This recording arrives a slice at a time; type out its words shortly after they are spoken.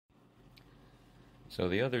So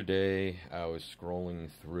the other day, I was scrolling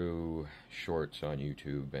through shorts on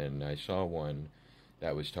YouTube and I saw one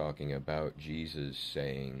that was talking about Jesus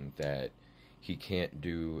saying that he can't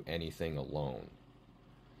do anything alone.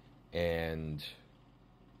 And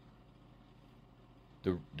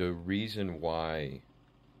the reason why,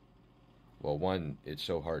 well, one, it's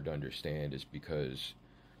so hard to understand is because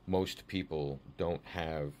most people don't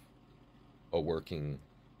have a working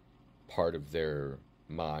part of their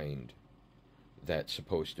mind that's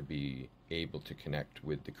supposed to be able to connect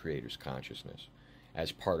with the Creator's consciousness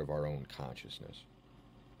as part of our own consciousness.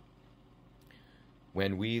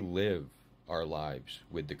 When we live our lives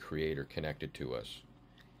with the Creator connected to us,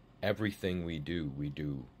 everything we do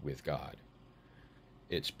with God.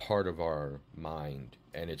 It's part of our mind,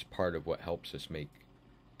 and it's part of what helps us make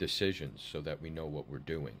decisions so that we know what we're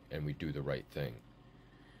doing and we do the right thing.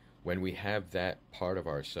 When we have that part of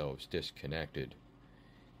ourselves disconnected,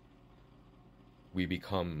 we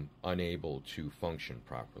become unable to function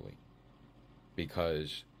properly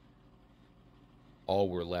because all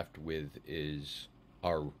we're left with is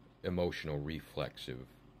our emotional reflexive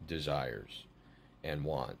desires and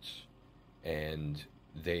wants, and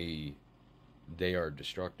they are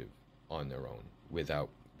destructive on their own without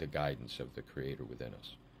the guidance of the Creator within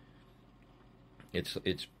us.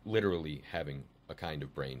 It's literally having a kind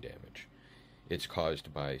of brain damage. It's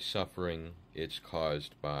caused by suffering. It's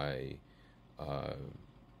caused by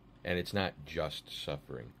and it's not just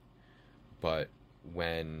suffering, but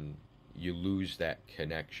when you lose that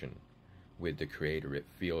connection with the Creator, it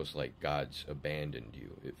feels like God's abandoned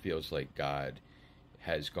you. It feels like God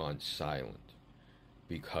has gone silent,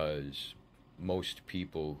 because most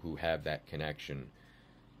people who have that connection,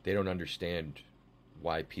 they don't understand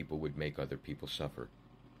why people would make other people suffer.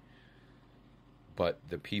 But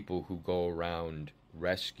the people who go around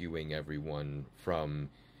rescuing everyone from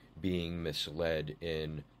being misled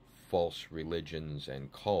in false religions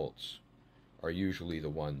and cults are usually the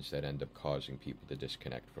ones that end up causing people to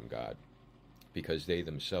disconnect from God, because they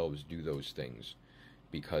themselves do those things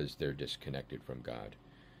because they're disconnected from God.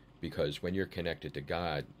 Because when you're connected to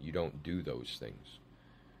God, you don't do those things.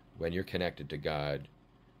 When you're connected to God,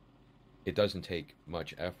 it doesn't take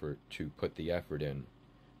much effort to put the effort in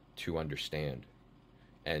to understand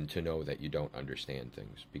and to know that you don't understand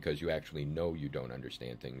things, because you actually know you don't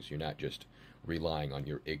understand things. You're not just relying on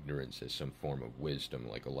your ignorance as some form of wisdom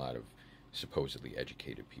like a lot of supposedly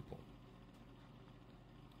educated people.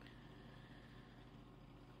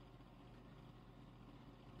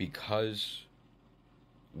 Because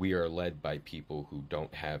we are led by people who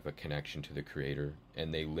don't have a connection to the Creator,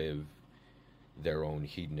 and they live their own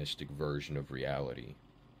hedonistic version of reality,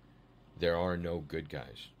 there are no good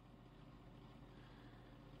guys.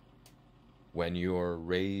 When you're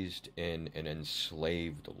raised in an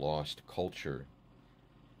enslaved, lost culture,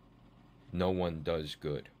 no one does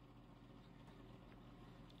good.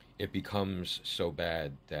 It becomes so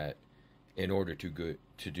bad that in order to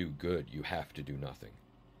do good, you have to do nothing,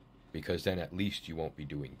 because then at least you won't be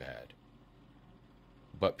doing bad.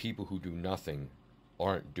 But people who do nothing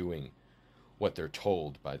aren't doing what they're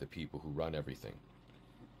told by the people who run everything.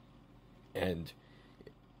 And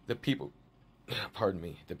the people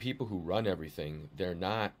the people who run everything, they're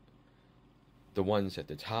not the ones at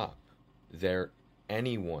the top. They're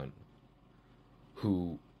anyone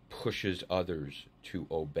who pushes others to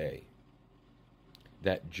obey,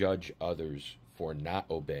 that judge others for not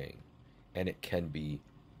obeying. And it can be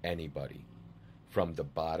anybody, from the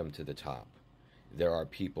bottom to the top. There are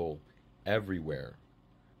people everywhere,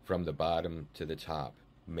 from the bottom to the top,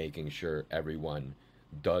 making sure everyone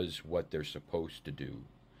does what they're supposed to do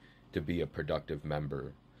to be a productive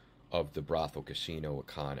member of the brothel casino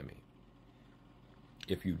economy.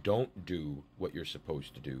 If you don't do what you're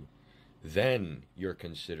supposed to do, then you're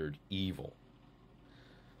considered evil.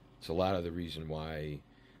 It's a lot of the reason why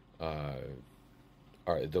the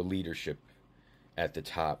leadership at the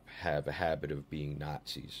top have a habit of being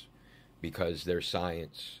Nazis, because their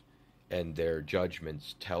science and their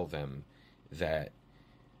judgments tell them that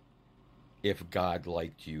if God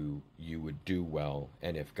liked you, you would do well,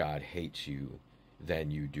 and if God hates you, then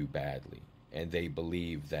you do badly. And they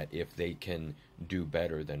believe that if they can do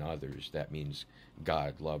better than others, that means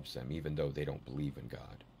God loves them, even though they don't believe in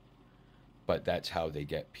God. But that's how they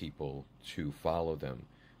get people to follow them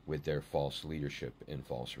with their false leadership in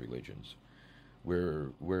false religions.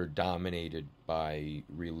 We're dominated by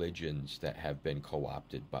religions that have been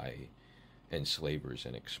co-opted by enslavers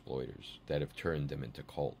and exploiters that have turned them into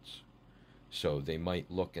cults. So they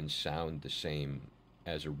might look and sound the same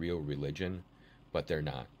as a real religion, but they're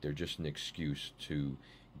not. They're just an excuse to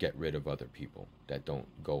get rid of other people that don't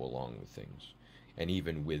go along with things. And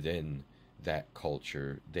even within that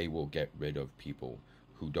culture, they will get rid of people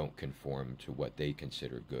who don't conform to what they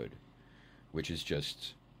consider good, which is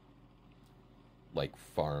just like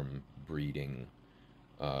farm breeding,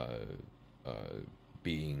 uh,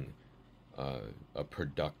 being a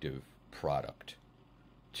productive product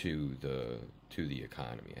to the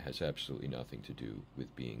economy. It has absolutely nothing to do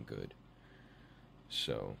with being good.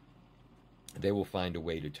 So they will find a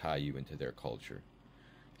way to tie you into their culture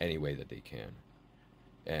any way that they can,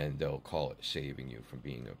 and they'll call it saving you from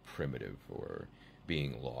being a primitive or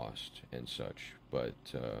being lost and such. But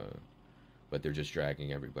they're just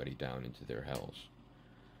dragging everybody down into their hells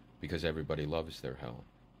because everybody loves their hell.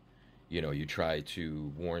 You know, you try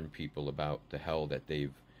to warn people about the hell that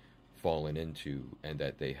they've fallen into and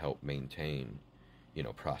that they help maintain, you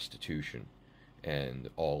know, prostitution and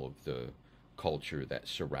all of the culture that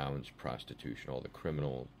surrounds prostitution, all the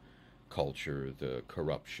criminal culture, the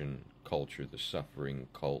corruption culture, the suffering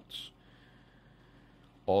cults,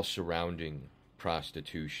 all surrounding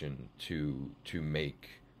prostitution to make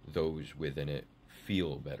those within it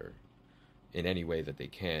feel better in any way that they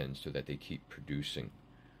can so that they keep producing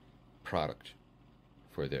product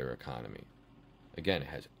for their economy. Again, it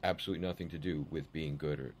has absolutely nothing to do with being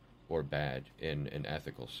good or bad in an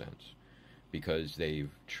ethical sense, because they've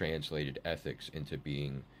translated ethics into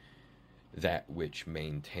being that which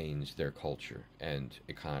maintains their culture and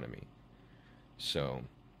economy. So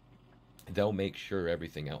they'll make sure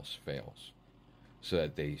everything else fails so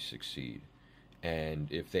that they succeed.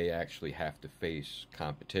 And if they actually have to face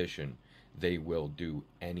competition, they will do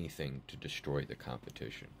anything to destroy the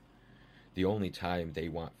competition. The only time they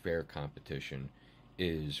want fair competition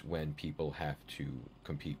is when people have to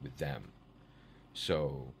compete with them.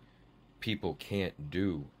 So people can't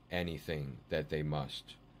do anything that they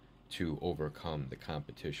must to overcome the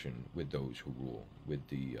competition with those who rule, with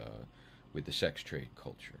the sex trade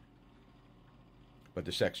culture. But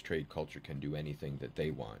the sex trade culture can do anything that they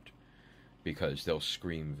want, because they'll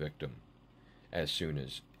scream victim as soon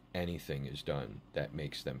as anything is done that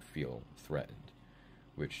makes them feel threatened,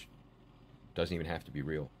 which doesn't even have to be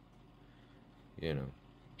real, you know.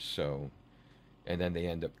 So, and then they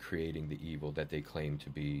end up creating the evil that they claim to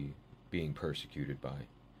be being persecuted by.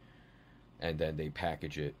 And then they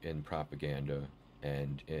package it in propaganda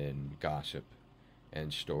and in gossip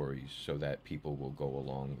and stories so that people will go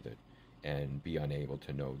along with it and be unable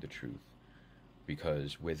to know the truth.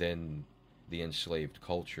 Because within the enslaved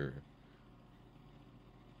culture,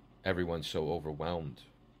 everyone's so overwhelmed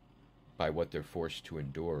by what they're forced to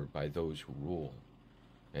endure by those who rule.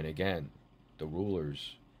 And again, the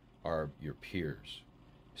rulers are your peers,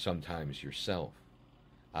 sometimes yourself.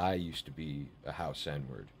 I used to be a house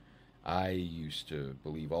N-word. I used to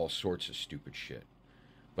believe all sorts of stupid shit,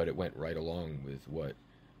 but it went right along with what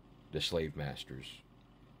the slave masters,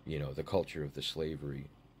 you know, the culture of the slavery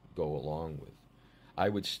go along with. I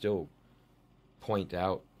would still point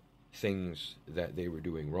out things that they were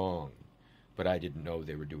doing wrong, but I didn't know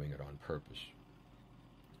they were doing it on purpose,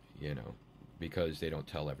 you know, because they don't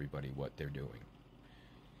tell everybody what they're doing,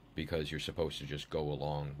 because you're supposed to just go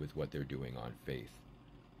along with what they're doing on faith,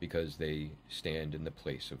 because they stand in the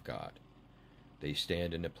place of God. They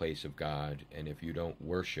stand in the place of God, and if you don't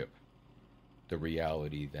worship the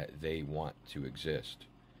reality that they want to exist,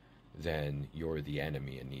 then you're the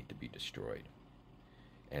enemy and need to be destroyed.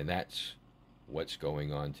 And that's what's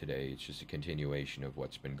going on today. It's just a continuation of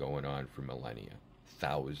what's been going on for millennia,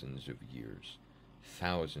 thousands of years.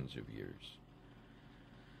 Thousands of years.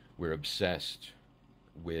 We're obsessed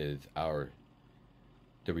with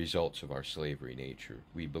the results of our slavery nature.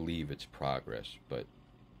 We believe it's progress, but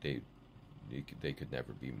they could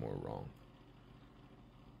never be more wrong.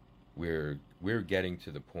 We're getting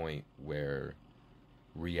to the point where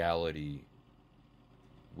reality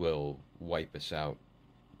will wipe us out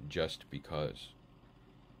just because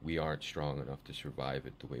we aren't strong enough to survive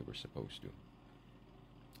it the way we're supposed to.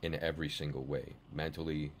 In every single way,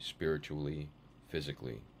 mentally, spiritually,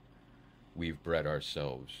 physically, we've bred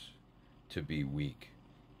ourselves to be weak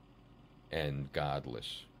and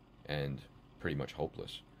godless and pretty much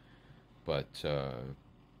hopeless. But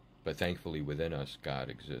thankfully within us, God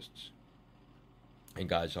exists. And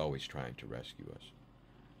God's always trying to rescue us.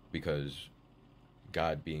 Because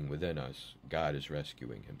God being within us, God is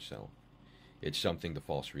rescuing himself. It's something the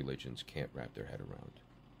false religions can't wrap their head around.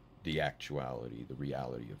 The actuality, the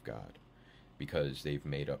reality of God. Because they've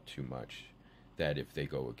made up too much that if they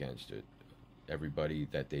go against it, everybody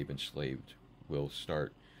that they've enslaved will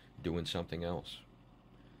start doing something else.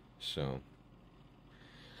 So,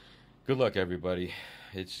 good luck, everybody.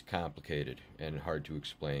 It's complicated and hard to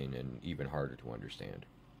explain and even harder to understand.